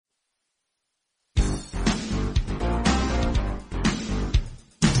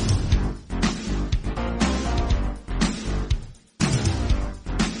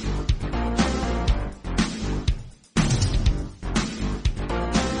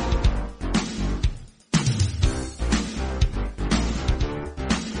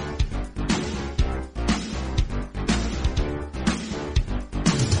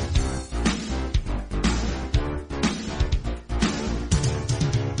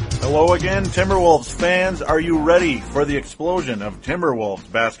Hello again, Timberwolves fans. Are you ready for the explosion of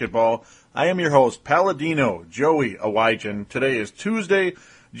Timberwolves basketball? I am your host, Paladino Joey Awajan. Today is Tuesday,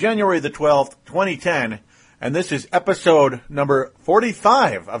 January the 12th, 2010, and this is episode number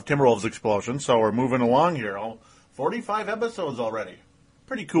 45 of Timberwolves Explosion, so we're moving along here. 45 episodes already.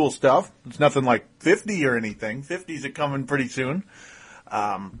 Pretty cool stuff. It's nothing like 50 or anything. 50s are coming pretty soon.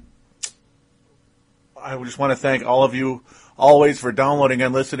 I just want to thank all of you always for downloading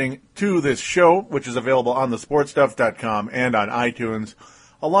and listening to this show, which is available on thesportstuff.com and on iTunes,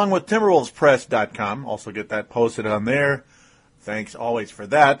 along with timberwolvespress.com. Also get that posted on there. Thanks always for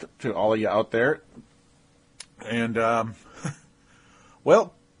that to all of you out there. And,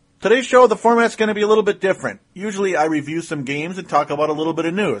 well, today's show, the format's going to be a little bit different. Usually I review some games and talk about a little bit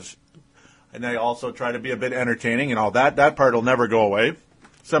of news. And I also try to be a bit entertaining and all that. That part will never go away.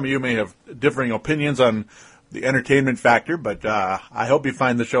 Some of you may have differing opinions on the entertainment factor, but I hope you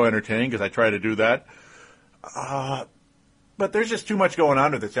find the show entertaining because I try to do that. But there's just too much going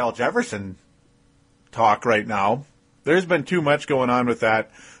on with this Al Jefferson talk right now. There's been too much going on with that,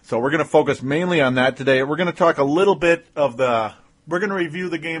 so we're going to focus mainly on that today. We're going to talk a little bit of we're going to review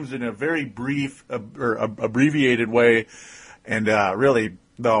the games in a very brief or abbreviated way, and really,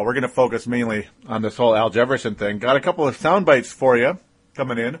 though, we're going to focus mainly on this whole Al Jefferson thing. Got a couple of sound bites for you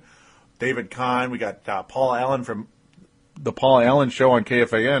coming in. David Kahn, we got Paul Allen from the Paul Allen Show on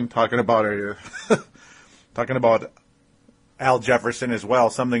KFAN talking about Al Jefferson as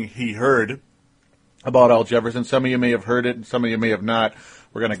well, something he heard about Al Jefferson. Some of you may have heard it, and some of you may have not.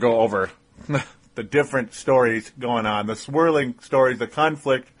 We're going to go over the different stories going on, the swirling stories, the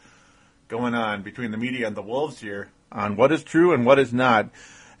conflict going on between the media and the Wolves here on what is true and what is not.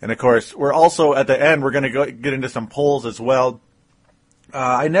 And, of course, we're also, at the end, we're going to get into some polls as well.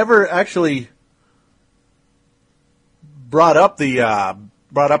 I never actually brought up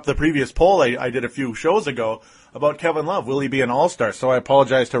the previous poll I did a few shows ago about Kevin Love. Will he be an All-Star? So I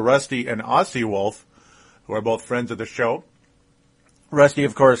apologize to Rusty and Aussie Wolf, who are both friends of the show. Rusty,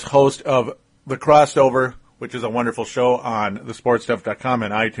 of course, host of The Crossover, which is a wonderful show on thesportstuff.com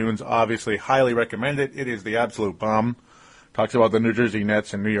and iTunes. Obviously, highly recommend it. It is the absolute bomb. Talks about the New Jersey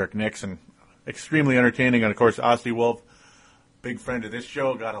Nets and New York Knicks, and extremely entertaining. And, of course, Aussie Wolf, big friend of this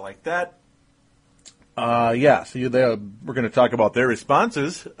show, gotta like that. So we're going to talk about their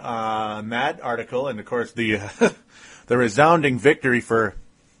responses on that article, and of course the the resounding victory for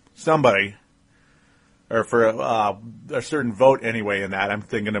somebody, or for a certain vote anyway. In that, I'm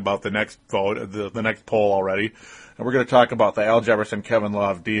thinking about the next vote, the next poll already, and we're going to talk about the Al Jefferson Kevin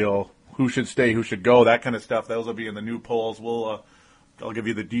Love deal, who should stay, who should go, that kind of stuff. Those will be in the new polls. I'll give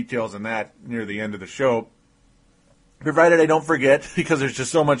you the details on that near the end of the show. Provided I don't forget, because there's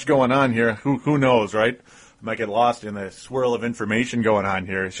just so much going on here. Who knows, right? I might get lost in the swirl of information going on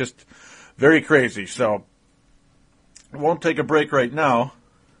here. It's just very crazy. So, I won't take a break right now.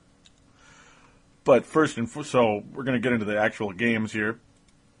 But so we're going to get into the actual games here.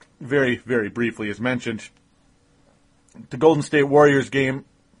 Very, very briefly, as mentioned. The Golden State Warriors game.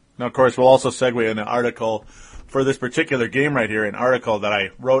 Now, of course, we'll also segue in an article for this particular game right here, an article that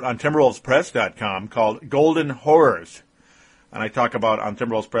I wrote on TimberwolvesPress.com called Golden Horrors. And I talk about on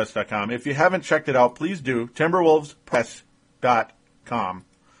TimberwolvesPress.com. If you haven't checked it out, please do. TimberwolvesPress.com.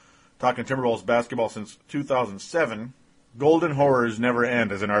 Talking Timberwolves basketball since 2007. Golden Horrors Never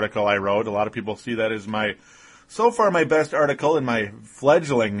End is an article I wrote. A lot of people see that as so far my best article in my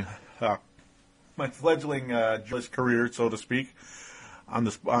fledgling journalist career, so to speak, on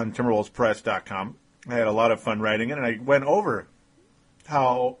TimberwolvesPress.com. I had a lot of fun writing it, and I went over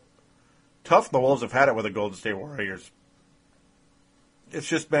how tough the Wolves have had it with the Golden State Warriors. It's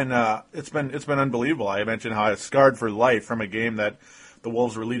just been it's been unbelievable. I mentioned how I was scarred for life from a game that the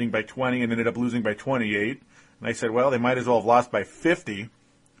Wolves were leading by 20 and ended up losing by 28. And I said, well, they might as well have lost by 50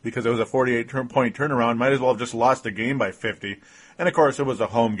 because it was a 48-point turnaround. Might as well have just lost the game by 50. And of course, it was a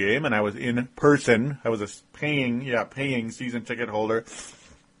home game, and I was in person. I was a paying season ticket holder.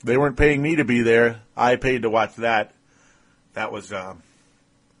 They weren't paying me to be there. I paid to watch that. That was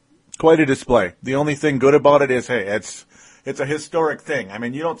quite a display. The only thing good about it is, hey, it's a historic thing. I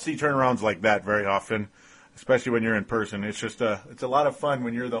mean, you don't see turnarounds like that very often, especially when you're in person. It's just it's a lot of fun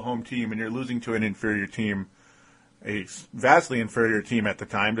when you're the home team and you're losing to an inferior team, a vastly inferior team at the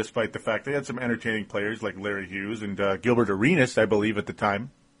time, despite the fact they had some entertaining players like Larry Hughes and Gilbert Arenas, I believe, at the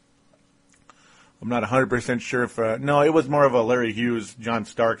time. I'm not 100% sure if... no, it was more of a Larry Hughes, John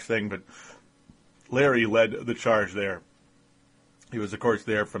Starks thing, but Larry led the charge there. He was, of course,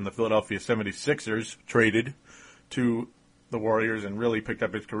 there from the Philadelphia 76ers, traded to the Warriors, and really picked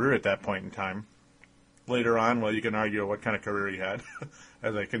up his career at that point in time. Later on, well, you can argue what kind of career he had.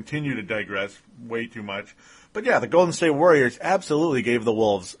 as I continue to digress way too much. But yeah, the Golden State Warriors absolutely gave the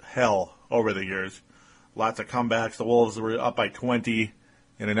Wolves hell over the years. Lots of comebacks. The Wolves were up by 20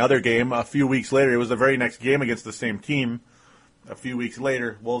 in another game. A few weeks later, it was the very next game against the same team. A few weeks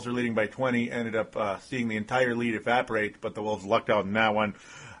later, Wolves were leading by 20, ended up seeing the entire lead evaporate, but the Wolves lucked out in that one.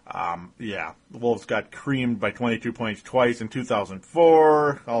 The Wolves got creamed by 22 points twice in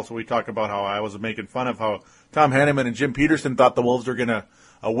 2004. Also, we talked about how I was making fun of how Tom Henneman and Jim Peterson thought the Wolves were going to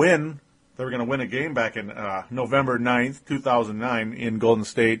win. They were going to win a game back in November 9th, 2009 in Golden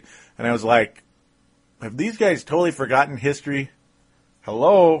State. And I was like, have these guys totally forgotten history?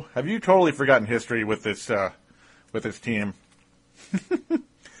 Hello? Have you totally forgotten history with this team?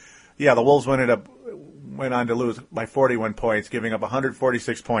 Yeah, the Wolves went on to lose by 41 points, giving up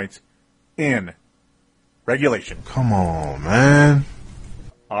 146 points in regulation. Come on, man.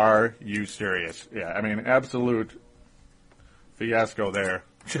 Are you serious? Yeah, I mean, absolute fiasco there.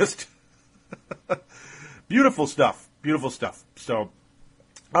 Just beautiful stuff. Beautiful stuff. So,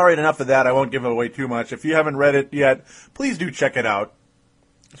 all right, enough of that. I won't give away too much. If you haven't read it yet, please do check it out.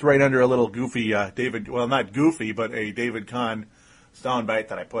 It's right under a little goofy not goofy, but a David Kahn soundbite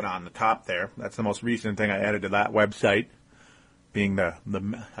that I put on the top there. That's the most recent thing I added to that website. Being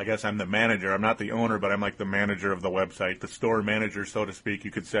I guess I'm the manager. I'm not the owner, but I'm like the manager of the website, the store manager, so to speak,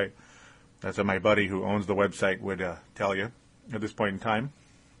 you could say. That's what my buddy who owns the website would tell you at this point in time.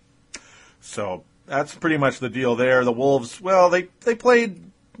 So that's pretty much the deal there. The Wolves, well, they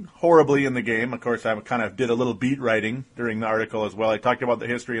played horribly in the game. Of course, I kind of did a little beat writing during the article as well. I talked about the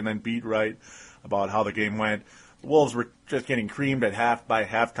history and then beat write about how the game went. The Wolves were just getting creamed by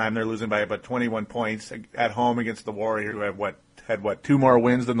halftime. They're losing by about 21 points at home against the Warriors, who had 2 more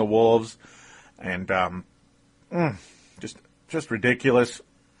wins than the Wolves, and just ridiculous,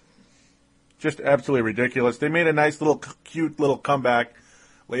 just absolutely ridiculous. They made a nice little cute little comeback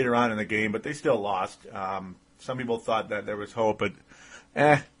later on in the game, but they still lost. Some people thought that there was hope, but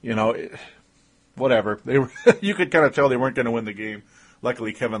whatever. You could kind of tell they weren't going to win the game.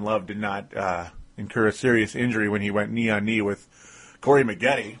 Luckily, Kevin Love did not incur a serious injury when he went knee-on-knee with Corey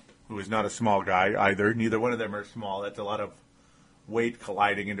Maggette, who is not a small guy either. Neither one of them are small. That's a lot of weight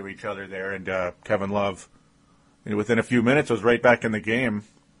colliding into each other there. And Kevin Love, within a few minutes, was right back in the game.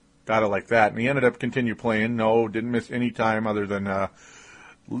 Got it like that. And he ended up continue playing. No, didn't miss any time other than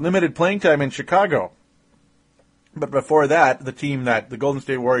limited playing time in Chicago. But before that, the team that the Golden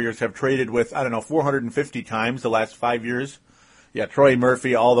State Warriors have traded with, 450 times the last 5 years. Yeah, Troy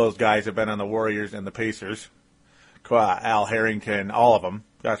Murphy, all those guys have been on the Warriors and the Pacers. Al Harrington, all of them.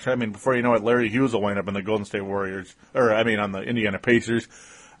 Gosh, before you know it, Larry Hughes will wind up in the Golden State Warriors, on the Indiana Pacers.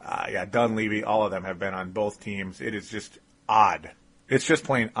 Dunleavy, all of them have been on both teams. It is just odd. It's just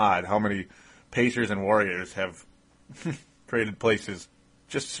plain odd how many Pacers and Warriors have traded places.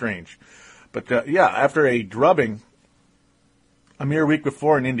 Just strange. But, after a drubbing a mere week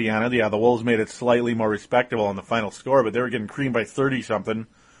before in Indiana, the Wolves made it slightly more respectable on the final score, but they were getting creamed by 30-something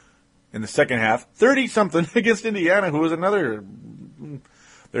in the second half. 30-something against Indiana, who is another...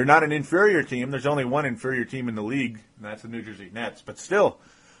 They're not an inferior team. There's only one inferior team in the league, and that's the New Jersey Nets. But still,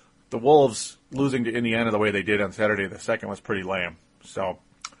 the Wolves losing to Indiana the way they did on Saturday the 2nd was pretty lame. So,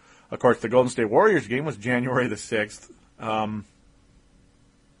 of course, the Golden State Warriors game was January the 6th.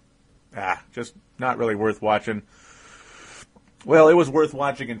 Just not really worth watching. Well, it was worth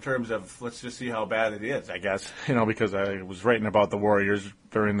watching in terms of, let's just see how bad it is, I guess. Because I was writing about the Warriors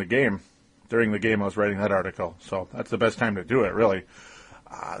during the game. During the game, I was writing that article. So that's the best time to do it, really.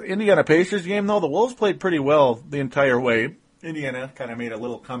 Indiana Pacers game, though, the Wolves played pretty well the entire way. Indiana kind of made a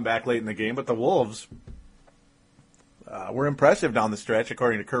little comeback late in the game, but the Wolves were impressive down the stretch,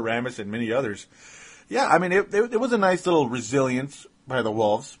 according to Kurt Rambis and many others. Yeah, it was a nice little resilience by the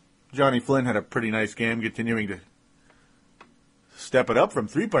Wolves. Johnny Flynn had a pretty nice game, continuing to step it up from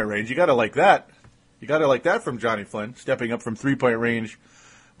three-point range. You got to like that. You got to like that from Johnny Flynn, stepping up from three-point range.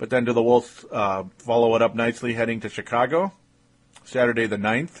 But then do the Wolves follow it up nicely heading to Chicago? Saturday the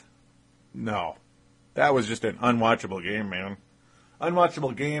 9th? No. That was just an unwatchable game, man.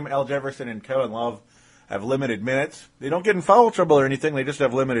 Unwatchable game. Al Jefferson and Kevin Love have limited minutes. They don't get in foul trouble or anything. They just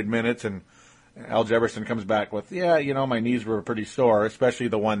have limited minutes. And Al Jefferson comes back with, my knees were pretty sore, especially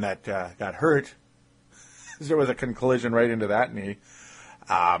the one that got hurt. There was a collision right into that knee.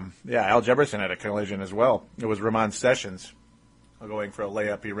 Al Jefferson had a collision as well. It was Ramon Sessions going for a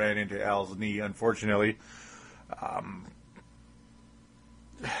layup. He ran into Al's knee, unfortunately.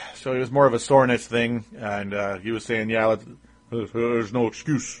 So it was more of a soreness thing, and he was saying, there's no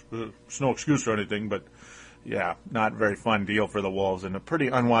excuse. There's no excuse or anything, but, not very fun deal for the Wolves, and a pretty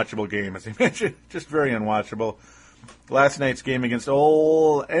unwatchable game, as he mentioned. Just very unwatchable. last night's game against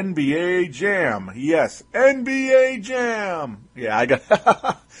old NBA Jam. Yes, NBA Jam. Yeah, I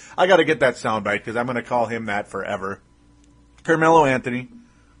got to get that soundbite because I'm going to call him that forever. Carmelo Anthony.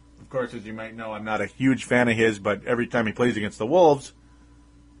 Of course, as you might know, I'm not a huge fan of his, but every time he plays against the Wolves,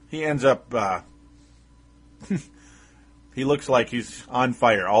 he ends up, he looks like he's on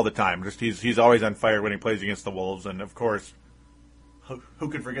fire all the time. Just he's always on fire when he plays against the Wolves, and of course, who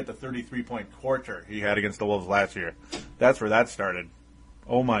could forget the 33-point quarter he had against the Wolves last year? That's where that started.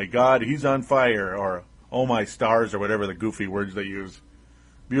 Oh my God, he's on fire, or oh my stars, or whatever the goofy words they use.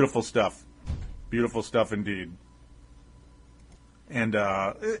 Beautiful stuff. Beautiful stuff indeed. And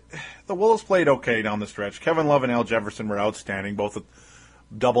the Wolves played okay down the stretch. Kevin Love and Al Jefferson were outstanding, both with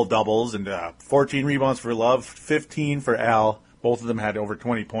double-doubles, and 14 rebounds for Love, 15 for Al. Both of them had over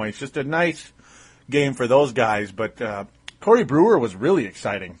 20 points. Just a nice game for those guys, but Corey Brewer was really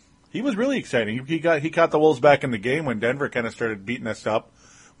exciting. He was really exciting. He caught the Wolves back in the game when Denver kind of started beating us up.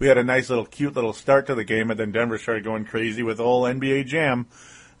 We had a nice little cute little start to the game, and then Denver started going crazy with old NBA Jam.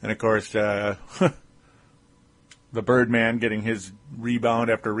 And, of course, the Birdman getting his rebound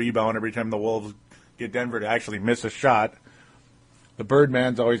after rebound every time the Wolves get Denver to actually miss a shot. The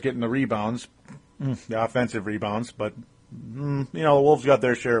Birdman's always getting the rebounds, the offensive rebounds, but, the Wolves got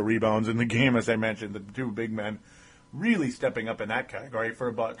their share of rebounds in the game, as I mentioned. The two big men really stepping up in that category for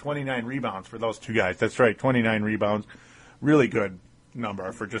about 29 rebounds for those two guys. That's right, 29 rebounds. Really good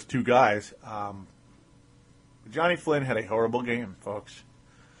number for just two guys. Johnny Flynn had a horrible game, folks.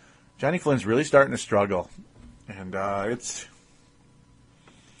 Johnny Flynn's really starting to struggle. And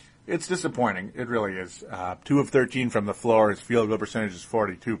it's disappointing. It really is. 2 of 13 from the floor. His field goal percentage is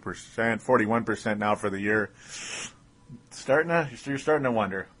 42%, 41% now for the year. You're starting to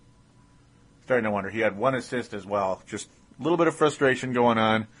wonder. He had 1 assist as well. Just a little bit of frustration going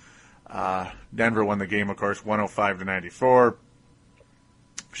on. Denver won the game, of course, 105-94.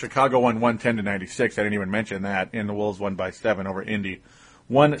 Chicago won 110-96. I didn't even mention that. And the Wolves won by 7 over Indy.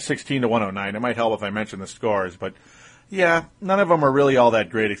 116-109. It might help if I mention the scores, but yeah, none of them are really all that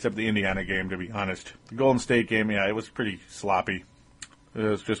great except the Indiana game, to be honest. The Golden State game, yeah, it was pretty sloppy. It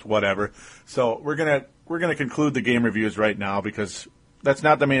was just whatever. So we're gonna conclude the game reviews right now because that's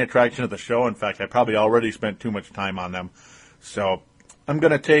not the main attraction of the show. In fact, I probably already spent too much time on them. So I'm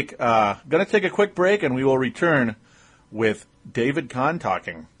gonna take a quick break, and we will return with David Kahn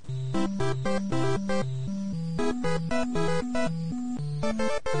talking.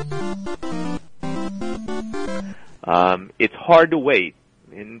 It's hard to wait.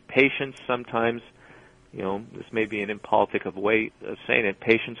 In patience, sometimes, this may be an impolitic way of saying it,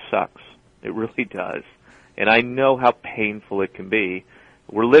 patience sucks. It really does. And I know how painful it can be.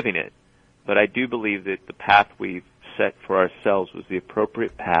 We're living it. But I do believe that the path we've set for ourselves was the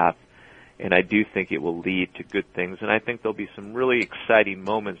appropriate path, and I do think it will lead to good things. And I think there'll be some really exciting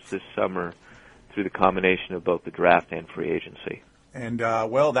moments this summer through the combination of both the draft and free agency. And,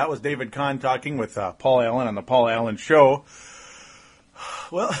 that was David Kahn talking with Paul Allen on the Paul Allen Show.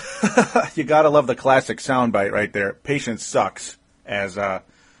 Well, you got to love the classic soundbite right there. Patience sucks. As,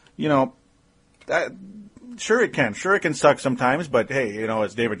 sure it can. Sure it can suck sometimes, but hey,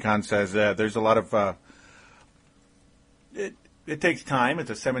 as David Kahn says, there's a lot of, it takes time. It's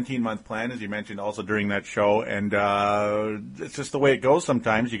a 17-month plan, as you mentioned also during that show, and it's just the way it goes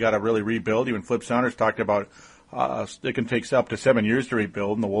sometimes. You got to really rebuild. Even Flip Saunders talked about it can take up to 7 years to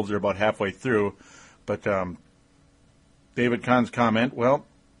rebuild, and the Wolves are about halfway through. But David Kahn's comment, well,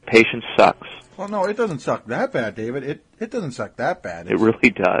 patience sucks. Well, no, it doesn't suck that bad, David. It doesn't suck that bad. It really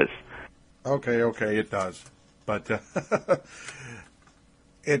does. Okay, it does. But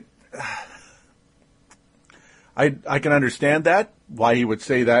I can understand that, why he would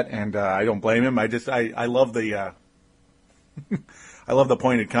say that, and I don't blame him. I love the I love the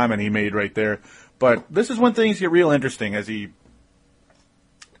pointed comment he made right there. But this is when things get real interesting, as he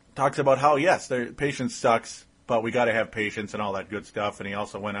talks about how, yes, patience sucks, but we got to have patience and all that good stuff. And he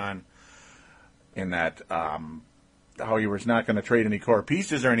also went on in that how he was not going to trade any core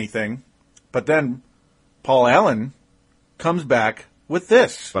pieces or anything. But then Paul Allen comes back with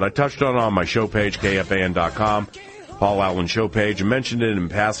this. But I touched on my show page, KFAN.com, Paul Allen show page, and mentioned it in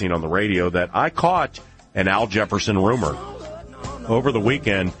passing on the radio that I caught an Al Jefferson rumor over the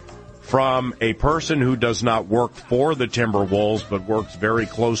weekend from a person who does not work for the Timberwolves but works very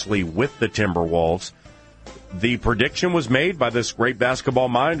closely with the Timberwolves. The prediction was made by this great basketball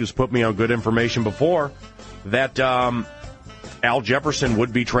mind who's put me on good information before that Al Jefferson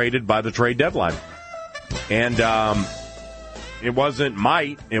would be traded by the trade deadline. And it wasn't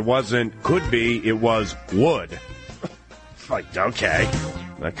might, it wasn't could be, it was would. Like, okay.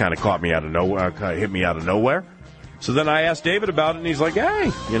 That kind of caught me out of nowhere, hit me out of nowhere. So then I asked David about it, and he's like, hey,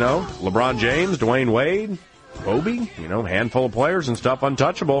 LeBron James, Dwayne Wade, Kobe, handful of players and stuff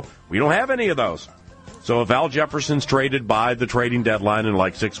untouchable. We don't have any of those. So if Al Jefferson's traded by the trading deadline in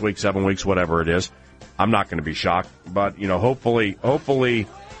like 6 weeks, 7 weeks, whatever it is, I'm not going to be shocked. But, hopefully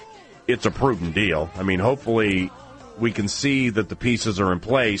it's a prudent deal. I mean, hopefully we can see that the pieces are in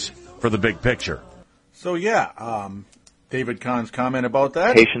place for the big picture. So, yeah, David Kahn's comment about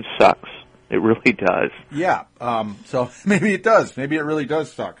that. Patience sucks. It really does. Yeah. So maybe it does. Maybe it really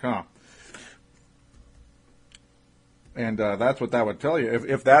does suck, huh? And that's what that would tell you.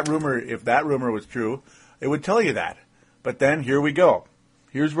 If that rumor was true, it would tell you that. But then here we go.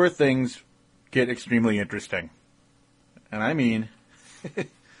 Here's where things get extremely interesting. And I mean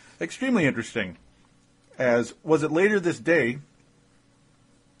extremely interesting. As was it later this day?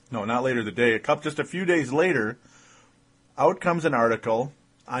 No, not later the day. Just a few days later, out comes an article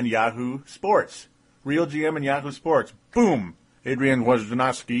on Yahoo Sports. Real GM and Yahoo Sports. Boom! Adrian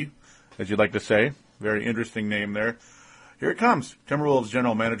Wojnarowski, as you'd like to say. Very interesting name there. Here it comes. Timberwolves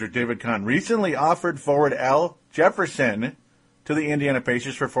general manager David Kahn recently offered forward Al Jefferson to the Indiana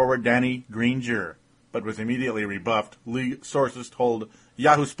Pacers for forward Danny Granger, but was immediately rebuffed, league sources told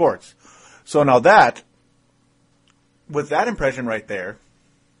Yahoo Sports. So now that, with that impression right there,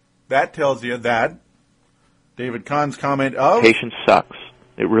 that tells you that David Kahn's comment of patience sucks.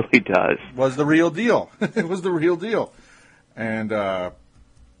 It really does. Was the real deal. It was the real deal. And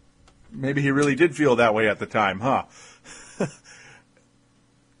maybe he really did feel that way at the time, huh?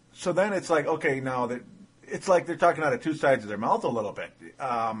 So then it's like, okay, now that it's like they're talking out of two sides of their mouth a little bit.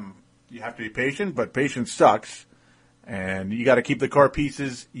 You have to be patient, but patience sucks. And you got to keep the core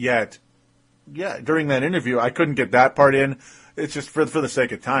pieces yet. Yeah, during that interview, I couldn't get that part in. It's just for the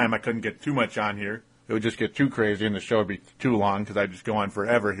sake of time, I couldn't get too much on here. It would just get too crazy and the show would be too long because I'd just go on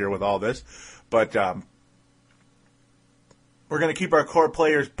forever here with all this. But we're going to keep our core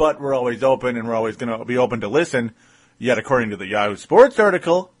players, but we're always open and we're always going to be open to listen. Yet, according to the Yahoo Sports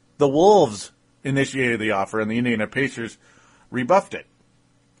article, the Wolves initiated the offer and the Indiana Pacers rebuffed it.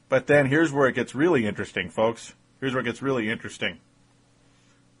 But then here's where it gets really interesting, folks. Here's where it gets really interesting.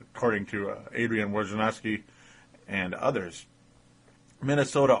 According to Adrian Wojnarowski and others,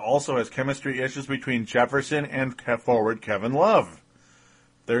 Minnesota also has chemistry issues between Jefferson and forward Kevin Love.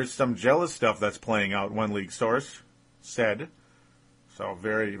 There's some jealous stuff that's playing out, one league source said. So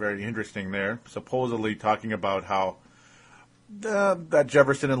very, very interesting there. Supposedly talking about how that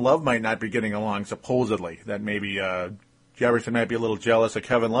Jefferson and Love might not be getting along, supposedly. That maybe Jefferson might be a little jealous of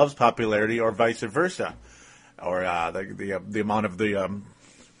Kevin Love's popularity or vice versa. Or the amount of the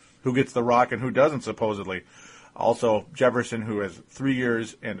who gets the rock and who doesn't, supposedly. Also, Jefferson, who has 3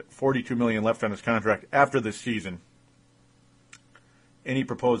 years and $42 million left on his contract after this season. Any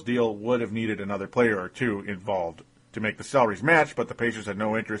proposed deal would have needed another player or two involved to make the salaries match, but the Pacers had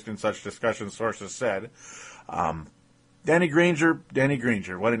no interest in such discussions, sources said. Danny Granger,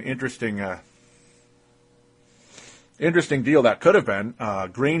 what an interesting deal that could have been.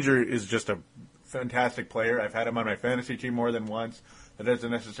 Granger is just a fantastic player. I've had him on my fantasy team more than once. That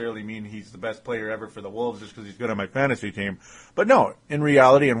doesn't necessarily mean he's the best player ever for the Wolves just because he's good on my fantasy team. But no, in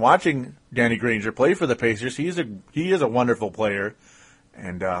reality, and watching Danny Granger play for the Pacers, he is a wonderful player.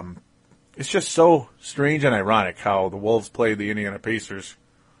 And it's just so strange and ironic how the Wolves played the Indiana Pacers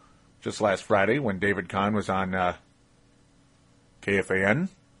just last Friday when David Kahn was on KFAN.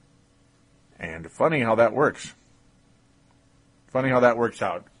 And funny how that works. Funny how that works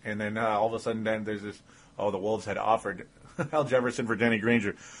out. And then all of a sudden then there's this, the Wolves had offered Al Jefferson for Danny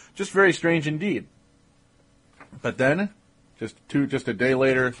Granger. Just very strange indeed. But then, just a day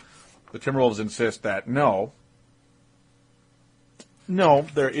later, the Timberwolves insist that no,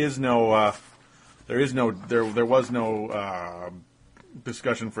 there was no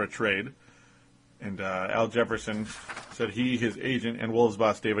discussion for a trade. And Al Jefferson said his agent, and Wolves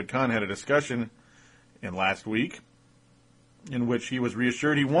boss David Kahn had a discussion in last week in which he was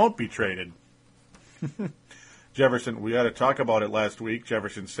reassured he won't be traded. Jefferson, we had to talk about it last week,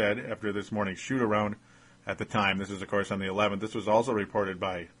 Jefferson said after this morning's shoot-around at the time. This is, of course, on the 11th. This was also reported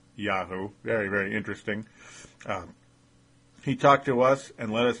by Yahoo. Very, very interesting. He talked to us and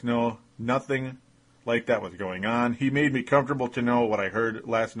let us know nothing like that was going on. He made me comfortable to know what I heard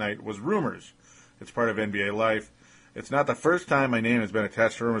last night was rumors. It's part of NBA life. It's not the first time my name has been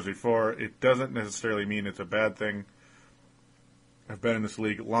attached to rumors before. It doesn't necessarily mean it's a bad thing. I've been in this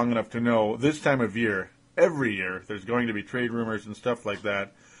league long enough to know this time of year, every year, there's going to be trade rumors and stuff like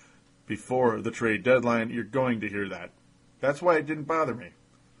that. Before the trade deadline, you're going to hear that. That's why it didn't bother me.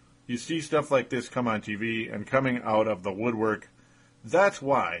 You see stuff like this come on TV and coming out of the woodwork. That's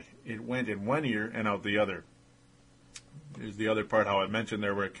why it went in one ear and out the other. Here's the other part, how I mentioned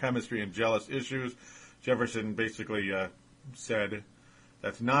there were chemistry and jealous issues. Jefferson basically said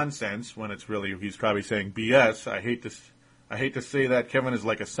that's nonsense when it's really, he's probably saying BS. I hate to say that. Kevin is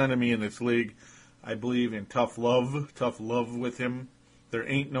like a son of me in this league. I believe in tough love with him. There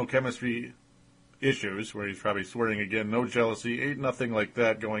ain't no chemistry issues, where he's probably swearing again. No jealousy, ain't nothing like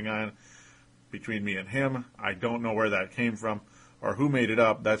that going on between me and him. I don't know where that came from or who made it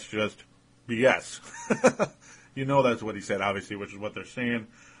up. That's just BS. You know that's what he said, obviously, which is what they're saying.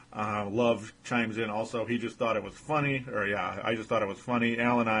 Love chimes in also. He just thought it was funny. I just thought it was funny.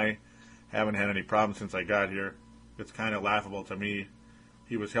 Al and I haven't had any problems since I got here. It's kind of laughable to me.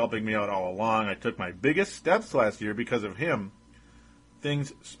 He was helping me out all along. I took my biggest steps last year because of him.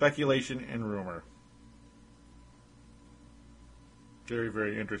 Things, speculation, and rumor. Very,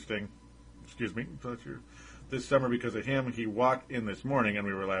 very interesting. Excuse me. This summer, because of him, he walked in this morning and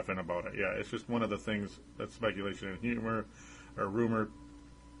we were laughing about it. Yeah, it's just one of the things that's speculation and humor or rumor.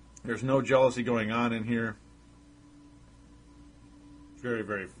 There's no jealousy going on in here. Very,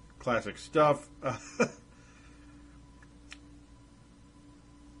 very classic stuff.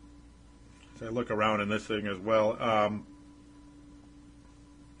 So I look around in this thing as well.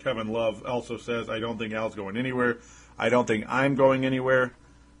 Kevin Love also says, I don't think Al's going anywhere. I don't think I'm going anywhere.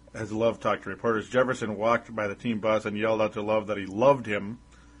 As Love talked to reporters, Jefferson walked by the team bus and yelled out to Love that he loved him.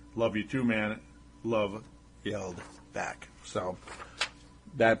 Love you too, man. Love yelled back. So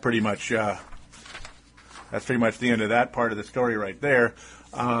that pretty much, that's pretty much the end of that part of the story right there.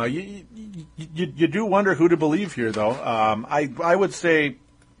 You do wonder who to believe here, though. I would say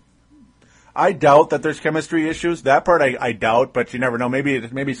I doubt that there's chemistry issues. That part I doubt, but you never know.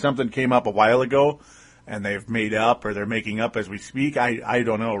 Maybe something came up a while ago and they've made up or they're making up as we speak. I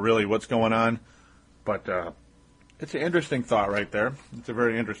don't know really what's going on, but it's an interesting thought right there. It's a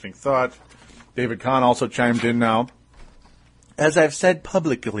very interesting thought. David Kahn also chimed in now. As I've said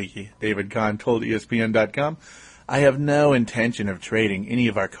publicly, David Kahn told ESPN.com, I have no intention of trading any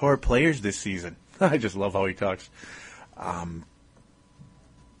of our core players this season. I just love how he talks.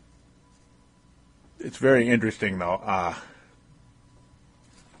 It's very interesting, though.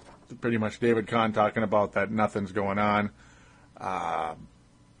 Pretty much David Kahn talking about that nothing's going on.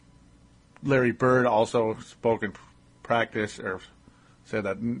 Larry Bird also spoke in practice or said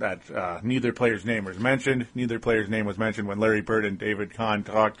that neither player's name was mentioned. Neither player's name was mentioned when Larry Bird and David Kahn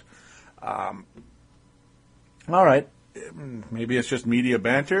talked. All right. Maybe it's just media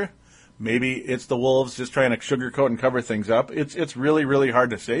banter. Maybe it's the Wolves just trying to sugarcoat and cover things up. It's really, really hard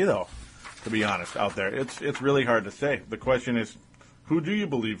to say, though, to be honest, out there. It's really hard to say. The question is, who do you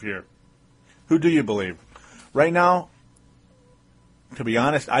believe here? Who do you believe? Right now, to be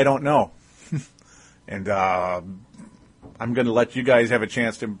honest, I don't know. And I'm going to let you guys have a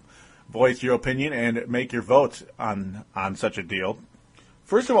chance to voice your opinion and make your votes on such a deal.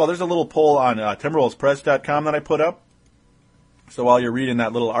 First of all, there's a little poll on TimberwolvesPress.com that I put up. So while you're reading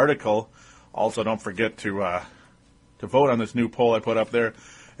that little article, also don't forget to vote on this new poll I put up there.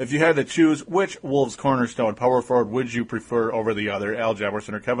 If you had to choose, which Wolves cornerstone power forward would you prefer over the other, Al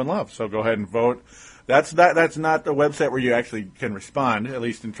Jefferson or Kevin Love? So go ahead and vote. That's not the website where you actually can respond, at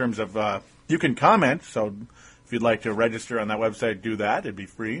least in terms of you can comment. So if you'd like to register on that website, do that. It'd be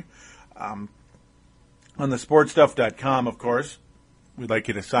free. On the sportstuff.com, of course, we'd like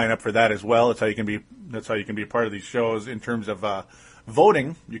you to sign up for that as well. That's how you can be a part of these shows in terms of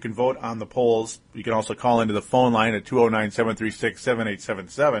voting. You can vote on the polls. You can also call into the phone line at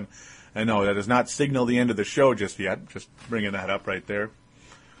 209-736-7877. And no, that does not signal the end of the show just yet. Just bringing that up right there.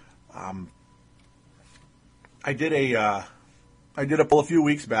 I did a poll a few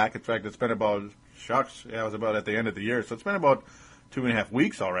weeks back. In fact, it's been about, it was about at the end of the year. So it's been about 2.5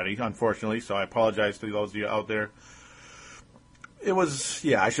 weeks already, unfortunately. So I apologize to those of you out there. It was,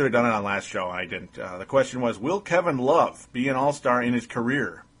 I should have done it on last show, and I didn't. The question was, will Kevin Love be an all-star in his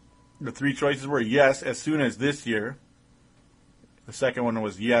career? The three choices were yes, as soon as this year. The second one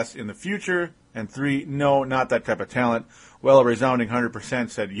was yes, in the future. And 3, no, not that type of talent. Well, a resounding 100%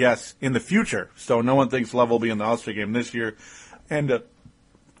 said yes, in the future. So no one thinks Love will be in the All-Star game this year. And,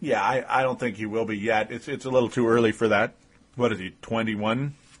 I don't think he will be yet. It's a little too early for that. What is he,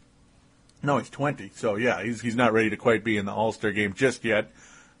 21? No, he's 20. So, he's not ready to quite be in the All-Star game just yet.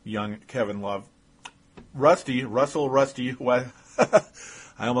 Young Kevin Love. Russell Rusty. I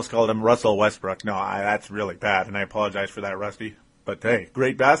almost called him Russell Westbrook. No, that's really bad, and I apologize for that, Rusty. But, hey,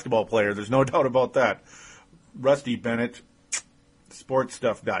 great basketball player. There's no doubt about that. Rusty Bennett,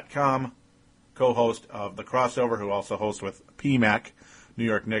 sportstuff.com, co-host of The Crossover, who also hosts with PMAC, New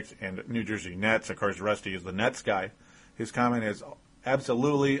York Knicks, and New Jersey Nets. Of course, Rusty is the Nets guy. His comment is,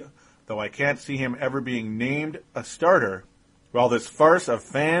 absolutely, though I can't see him ever being named a starter, while this farce of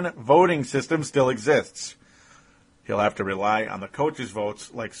fan voting system still exists. He'll have to rely on the coaches'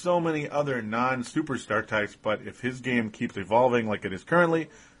 votes like so many other non-superstar types, but if his game keeps evolving like it is currently,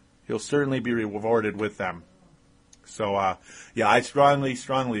 he'll certainly be rewarded with them. So, I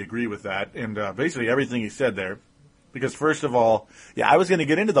strongly agree with that, and basically everything he said there. Because first of all, I was going to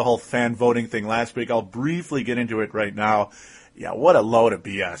get into the whole fan voting thing last week. I'll briefly get into it right now. Yeah, what a load of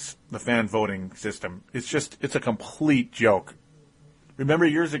BS, the fan voting system. It's a complete joke. Remember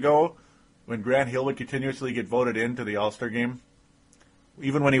years ago when Grant Hill would continuously get voted into the All-Star game?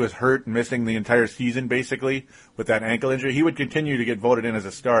 Even when he was hurt and missing the entire season, basically, with that ankle injury, he would continue to get voted in as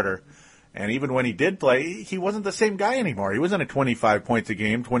a starter. And even when he did play, he wasn't the same guy anymore. He wasn't a 25 points a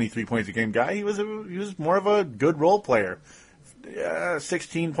game, 23 points a game guy. He was more of a good role player,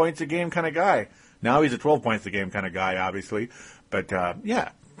 16 points a game kind of guy. Now he's a 12 points a game kind of guy, obviously. But,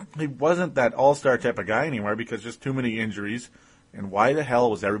 he wasn't that all-star type of guy anymore because just too many injuries. And why the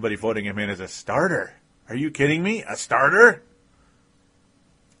hell was everybody voting him in as a starter? Are you kidding me? A starter?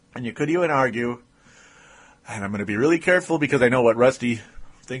 And you could even argue, and I'm going to be really careful because I know what Rusty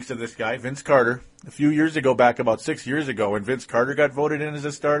thinks of this guy, Vince Carter. A few years ago, back about 6 years ago, when Vince Carter got voted in as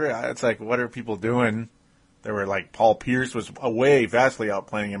a starter, it's like, what are people doing? There were like Paul Pierce was vastly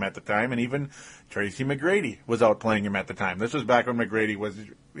outplaying him at the time, and even Tracy McGrady was outplaying him at the time. This was back when McGrady was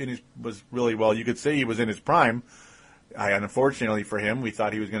really, well, you could say he was in his prime. Unfortunately for him, we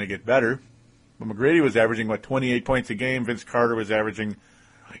thought he was going to get better. But McGrady was averaging, 28 points a game. Vince Carter was averaging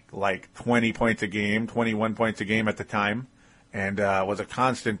like 20 points a game, 21 points a game at the time, and was a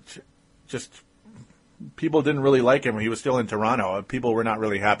constant, just people didn't really like him when he was still in Toronto. People were not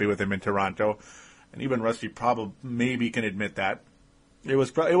really happy with him in Toronto, and even Rusty probably maybe can admit that. It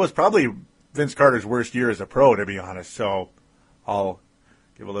was probably Vince Carter's worst year as a pro, to be honest, so I'll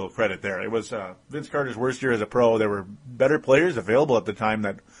give a little credit there. It was Vince Carter's worst year as a pro. There were better players available at the time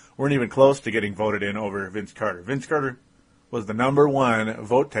that weren't even close to getting voted in over Vince Carter. Vince Carter was the number one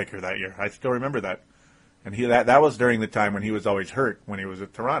vote taker that year. I still remember that. And that was during the time when he was always hurt when he was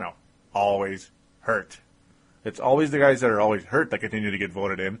at Toronto. Always hurt. It's always the guys that are always hurt that continue to get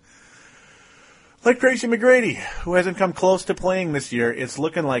voted in. Like Tracy McGrady, who hasn't come close to playing this year. It's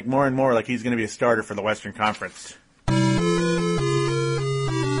looking like more and more like he's going to be a starter for the Western Conference.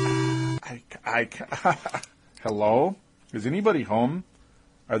 Hello? Is anybody home?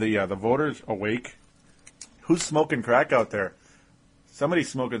 Are the voters awake? Who's smoking crack out there? Somebody's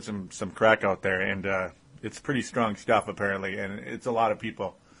smoking some crack out there, and it's pretty strong stuff apparently, and it's a lot of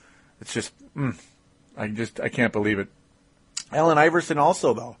people. It's just, I can't believe it. Allen Iverson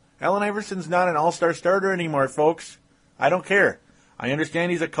also, though. Allen Iverson's not an all-star starter anymore, folks. I don't care. I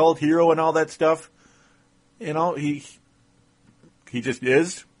understand he's a cult hero and all that stuff. You know, he just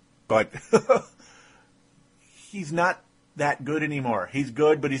is, but he's not that good anymore. He's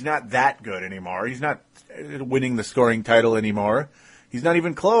good, but he's not that good anymore. He's not winning the scoring title anymore. He's not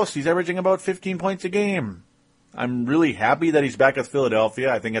even close. He's averaging about 15 points a game. I'm really happy that he's back with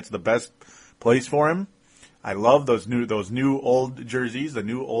Philadelphia. I think it's the best place for him. I love those new old jerseys, the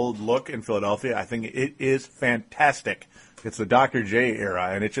new old look in Philadelphia. I think it is fantastic. It's the Dr. J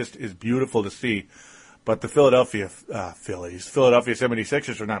era, and it just is beautiful to see. But the Philadelphia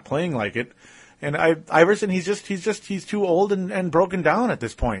 76ers are not playing like it. And Iverson, he's too old and broken down at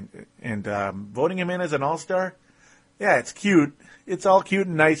this point. And voting him in as an all-star, yeah, it's cute. It's all cute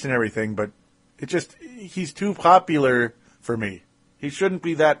and nice and everything, but he's too popular for me. He shouldn't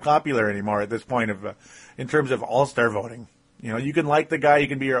be that popular anymore at this point in terms of all-star voting. You know, you can like the guy, you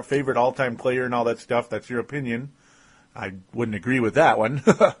can be your favorite all-time player and all that stuff. That's your opinion. I wouldn't agree with that one.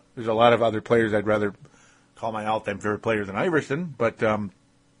 There's a lot of other players I'd rather call my all-time favorite players than Iverson, but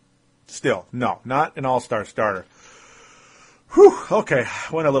still, no, not an all-star starter. Whew, okay,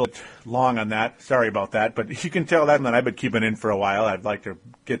 went a little long on that. Sorry about that, but you can tell that I've been keeping in for a while. I'd like to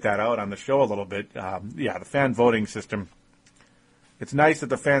get that out on the show a little bit. The fan voting system. It's nice that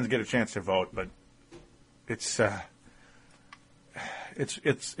the fans get a chance to vote, but it's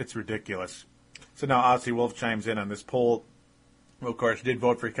ridiculous. So now Aussie Wolf chimes in on this poll. Who, of course, did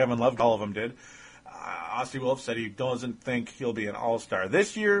vote for Kevin Love. All of them did. Aussie Wolf said he doesn't think he'll be an all-star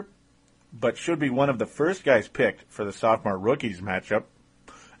this year, but should be one of the first guys picked for the sophomore rookies matchup.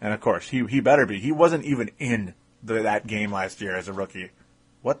 And, of course, he better be. He wasn't even in that game last year as a rookie.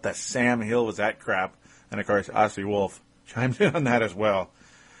 What the Sam Hill was that crap? And, of course, Aussie Wolf chimed in on that as well.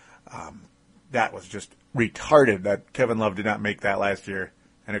 That was just retarded that Kevin Love did not make that last year.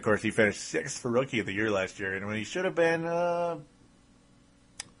 And, of course, he finished 6th for Rookie of the Year last year. And when he should have been 3rd,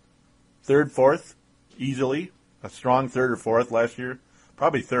 4th, easily. A strong 3rd or 4th last year.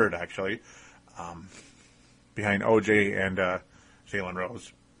 Probably 3rd, actually. behind OJ and Jalen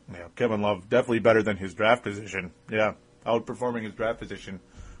Rose. Yeah, Kevin Love definitely better than his draft position. Yeah, outperforming his draft position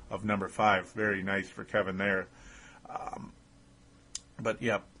of number 5. Very nice for Kevin there. But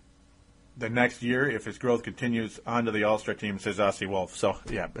yeah, the next year, if his growth continues onto the All-Star team, says Aussie Wolf. So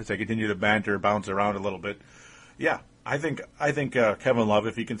yeah, as they continue to banter, bounce around a little bit, yeah, I think Kevin Love,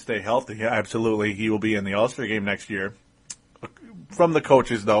 if he can stay healthy, yeah, absolutely, he will be in the All-Star game next year. From the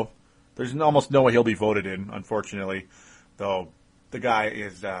coaches, though, there's almost no way he'll be voted in, unfortunately. Though the guy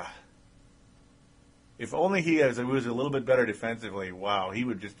is, if only he was a little bit better defensively, wow, he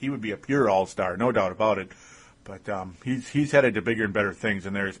would be a pure All-Star, no doubt about it. But he's headed to bigger and better things,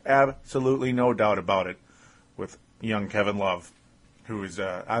 and there's absolutely no doubt about it with young Kevin Love, who is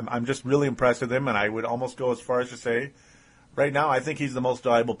I'm just really impressed with him, and I would almost go as far as to say, right now, I think he's the most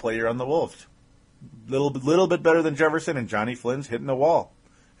valuable player on the Wolves. Little bit better than Jefferson, and Johnny Flynn's hitting the wall,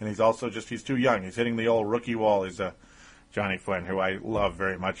 and he's too young. He's hitting the old rookie wall. Is Johnny Flynn, who I love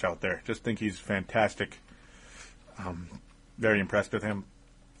very much out there. Just think he's fantastic. Very impressed with him.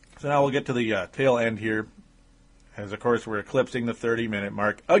 So now we'll get to the tail end here. As, of course, we're eclipsing the 30-minute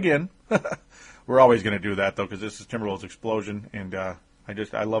mark again. We're always going to do that, though, because this is Timberwolves Explosion, and I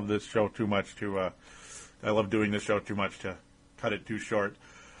love this show too much I love doing this show too much to cut it too short.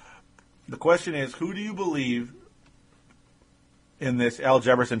 The question is, who do you believe in this Al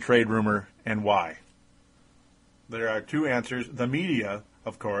Jefferson trade rumor, and why? There are two answers. The media,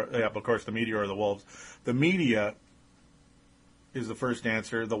 of course, the media or the Wolves. The media is the first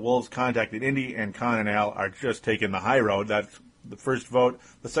answer. The Wolves contacted Indy, and Con and Al are just taking the high road. That's the first vote.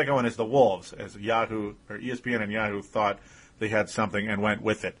 The second one is the Wolves, as Yahoo or ESPN and Yahoo thought they had something and went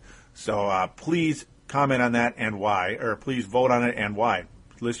with it. So please comment on that and why, or please vote on it and why.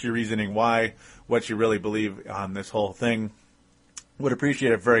 List your reasoning why, what you really believe on this whole thing. Would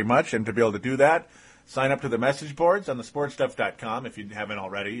appreciate it very much, and to be able to do that, sign up to the message boards on thesportstuff.com if you haven't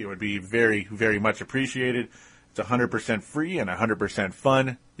already. It would be very, very much appreciated. It's 100% free and 100%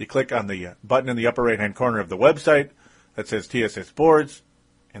 fun. You click on the button in the upper right-hand corner of the website that says TSS Boards,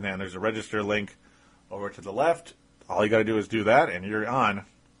 and then there's a register link over to the left. All you got to do is do that, and you're on.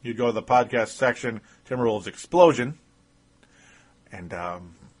 You go to the podcast section, Timberwolves Explosion, and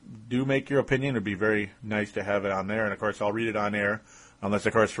do make your opinion. It would be very nice to have it on there, and, of course, I'll read it on air. Unless,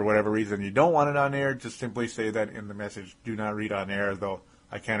 of course, for whatever reason you don't want it on air, just simply say that in the message, do not read on air, though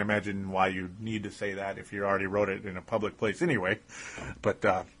I can't imagine why you need to say that if you already wrote it in a public place anyway. But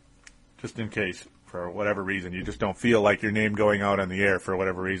just in case, for whatever reason, you just don't feel like your name going out on the air for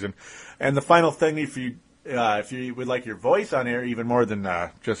whatever reason. And the final thing, if you would like your voice on air even more than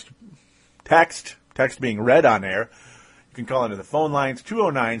just text being read on air, you can call into the phone lines,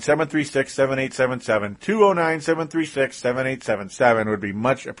 209-736-7877, 209-736-7877 would be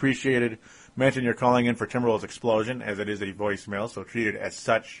much appreciated. Mention you're calling in for Timberwolves Explosion, as it is a voicemail, so treat it as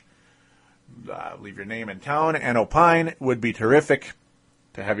such. Leave your name and town, and opine would be terrific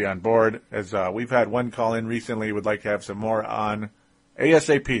to have you on board, as we've had one call in recently, would like to have some more on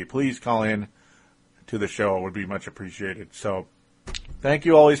ASAP. Please call in to the show, it would be much appreciated. So thank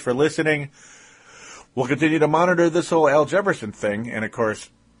you always for listening. We'll continue to monitor this whole Al Jefferson thing, and of course,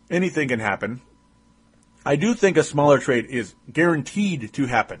 anything can happen. I do think a smaller trade is guaranteed to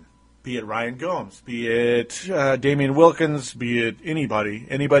happen. Be it Ryan Gomes, be it Damian Wilkins, be it anybody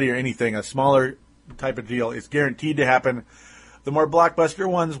or anything, a smaller type of deal is guaranteed to happen. The more blockbuster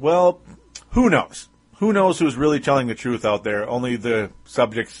ones, well, who knows? Who knows who's really telling the truth out there? Only the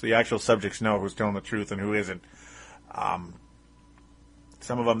actual subjects know who's telling the truth and who isn't.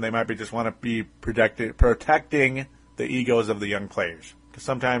 Some of them, they might just want to be protecting the egos of the young players. Because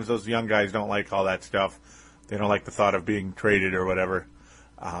sometimes those young guys don't like all that stuff. They don't like the thought of being traded or whatever.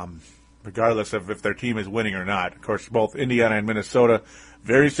 Regardless of if their team is winning or not. Of course, both Indiana and Minnesota,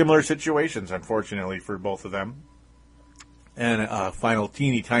 very similar situations, unfortunately, for both of them. And a final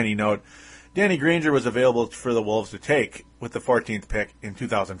teeny tiny note, Danny Granger was available for the Wolves to take with the 14th pick in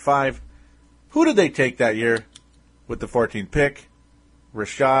 2005. Who did they take that year with the 14th pick?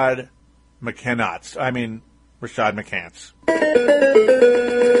 Rashad McCants.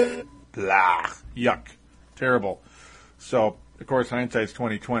 Blah. Yuck. Terrible. So, of course, hindsight's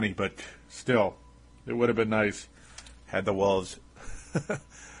 20/20, but still, it would have been nice had the Wolves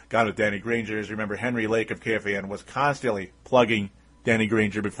gone with Danny Granger. As you remember, Henry Lake of KFAN was constantly plugging Danny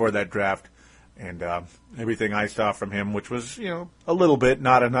Granger before that draft, and everything I saw from him, which was, a little bit,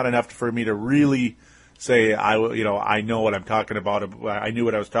 not enough for me to really say I know what I'm talking about. I knew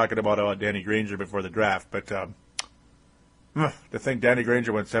what I was talking about Danny Granger before the draft, but to think Danny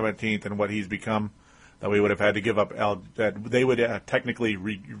Granger went 17th and what he's become, that we would have had to give up that they would technically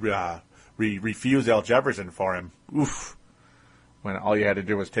refuse Al Jefferson for him. Oof. When all you had to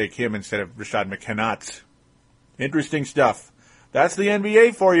do was take him instead of Rashad McKenott. Interesting stuff. That's the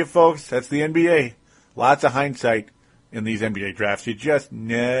NBA for you, folks. That's the NBA. Lots of hindsight in these NBA drafts. You just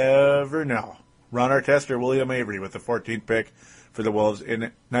never know. Ron Artest or William Avery with the 14th pick for the Wolves in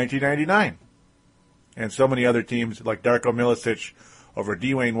 1999. And so many other teams like Darko Milicic over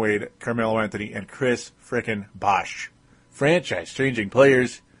Dwayne Wade, Carmelo Anthony, and Chris frickin' Bosh. Franchise-changing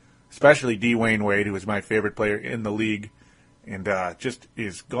players, especially Dwayne Wade, who is my favorite player in the league, and just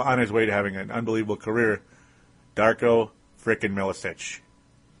is on his way to having an unbelievable career. Darko frickin' Milicic.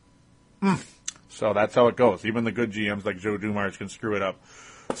 So that's how it goes. Even the good GMs like Joe Dumars can screw it up.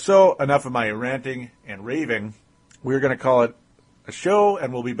 So enough of my ranting and raving. We're going to call it a show,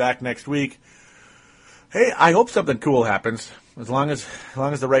 and we'll be back next week. Hey, I hope something cool happens. As long as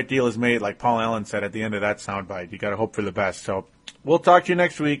the right deal is made, like Paul Allen said at the end of that soundbite, you got to hope for the best. So we'll talk to you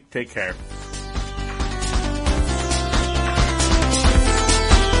next week. Take care.